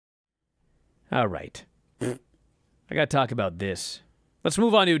All right. I got to talk about this. Let's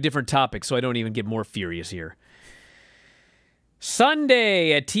move on to a different topic so I don't even get more furious here.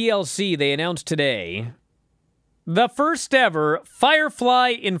 Sunday at TLC, they announced today the first ever Firefly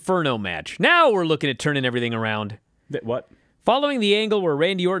Inferno match. Now we're looking at turning everything around. What? Following the angle where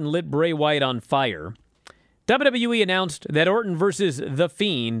Randy Orton lit Bray Wyatt on fire, WWE announced that Orton versus The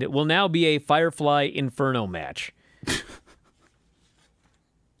Fiend will now be a Firefly Inferno match.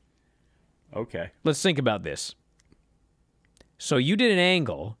 Okay. Let's think about this. So you did an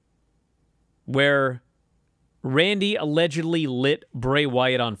angle where Randy allegedly lit Bray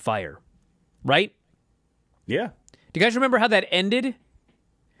Wyatt on fire, right? Yeah. Do you guys remember how that ended?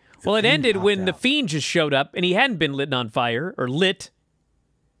 Well, it ended when The Fiend just showed up, and he hadn't been lit on fire, or lit,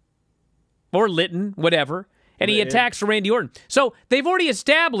 or litten, whatever, and he attacks Randy Orton. So they've already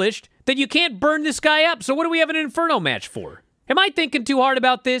established that you can't burn this guy up, so what do we have an Inferno match for? Am I thinking too hard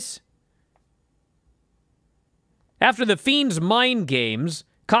about this? After The Fiend's mind games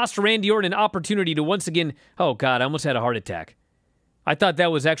cost Randy Orton an opportunity to once again... Oh, God, I almost had a heart attack. I thought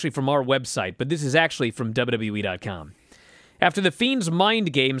that was actually from our website, but this is actually from WWE.com. After The Fiend's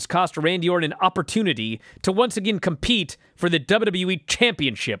mind games cost Randy Orton an opportunity to once again compete for the WWE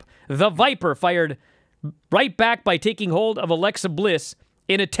Championship, the Viper fired right back by taking hold of Alexa Bliss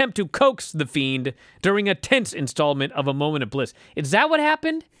in an attempt to coax The Fiend during a tense installment of A Moment of Bliss. Is that what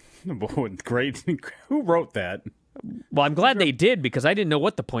happened? Great. Who wrote that? Well, I'm glad they did, because I didn't know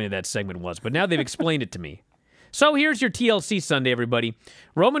what the point of that segment was, but now they've explained it to me. So here's your TLC Sunday, everybody.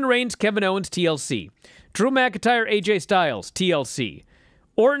 Roman Reigns, Kevin Owens, TLC. Drew McIntyre, AJ Styles, TLC.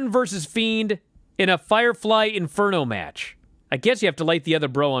 Orton versus Fiend in a Firefly Inferno match. I guess you have to light the other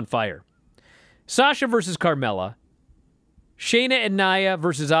bro on fire. Sasha versus Carmella. Shayna and Nia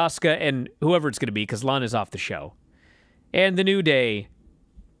versus Asuka and whoever it's going to be, because Lana's off the show. And The New Day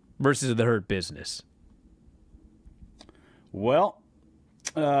versus The Hurt Business. Well,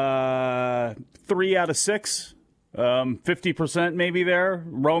 3 out of 6. 50% maybe there.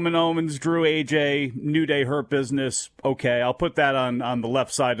 Roman Owens, Drew, AJ, New Day, Hurt Business. Okay, I'll put that on the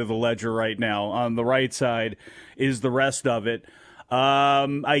left side of the ledger right now. On the right side is the rest of it.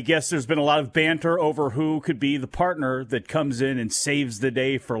 I guess there's been a lot of banter over who could be the partner that comes in and saves the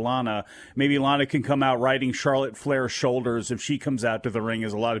day for Lana. Maybe Lana can come out riding Charlotte Flair's shoulders if she comes out to the ring,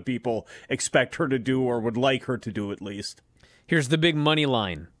 as a lot of people expect her to do, or would like her to do at least. Here's the big money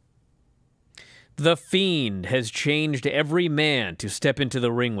line. The Fiend has changed every man to step into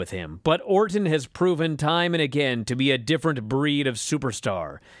the ring with him, but Orton has proven time and again to be a different breed of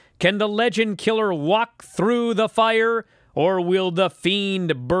superstar. Can the legend killer walk through the fire, or will the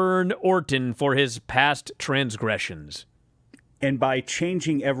Fiend burn Orton for his past transgressions? And by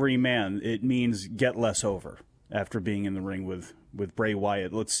changing every man, it means get less over after being in the ring with Bray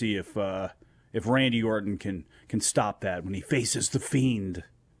Wyatt. Let's see if Randy Orton can stop that when he faces the Fiend.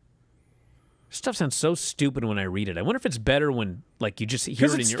 Stuff sounds so stupid when I read it. I wonder if it's better when, like, you just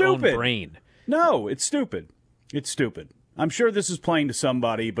hear it in your own brain. No, it's stupid. It's stupid. I'm sure this is playing to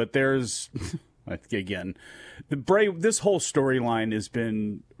somebody, but there's, again, this whole storyline has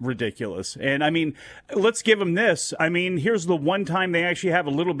been ridiculous. And, I mean, let's give them this. I mean, here's the one time they actually have a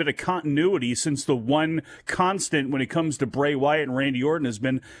little bit of continuity, since the one constant when it comes to Bray Wyatt and Randy Orton has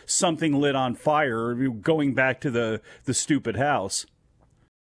been something lit on fire, going back to the stupid house.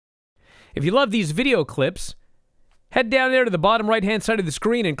 If you love these video clips, head down there to the bottom right-hand side of the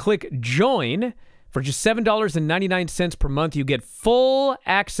screen and click Join. For just $7.99 per month, you get full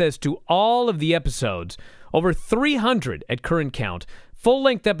access to all of the episodes, over 300 at current count,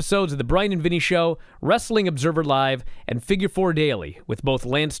 full-length episodes of The Bryan and Vinny Show, Wrestling Observer Live, and Figure 4 Daily with both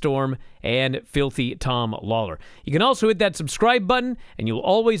Lance Storm and Filthy Tom Lawler. You can also hit that subscribe button, and you'll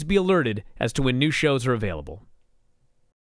always be alerted as to when new shows are available.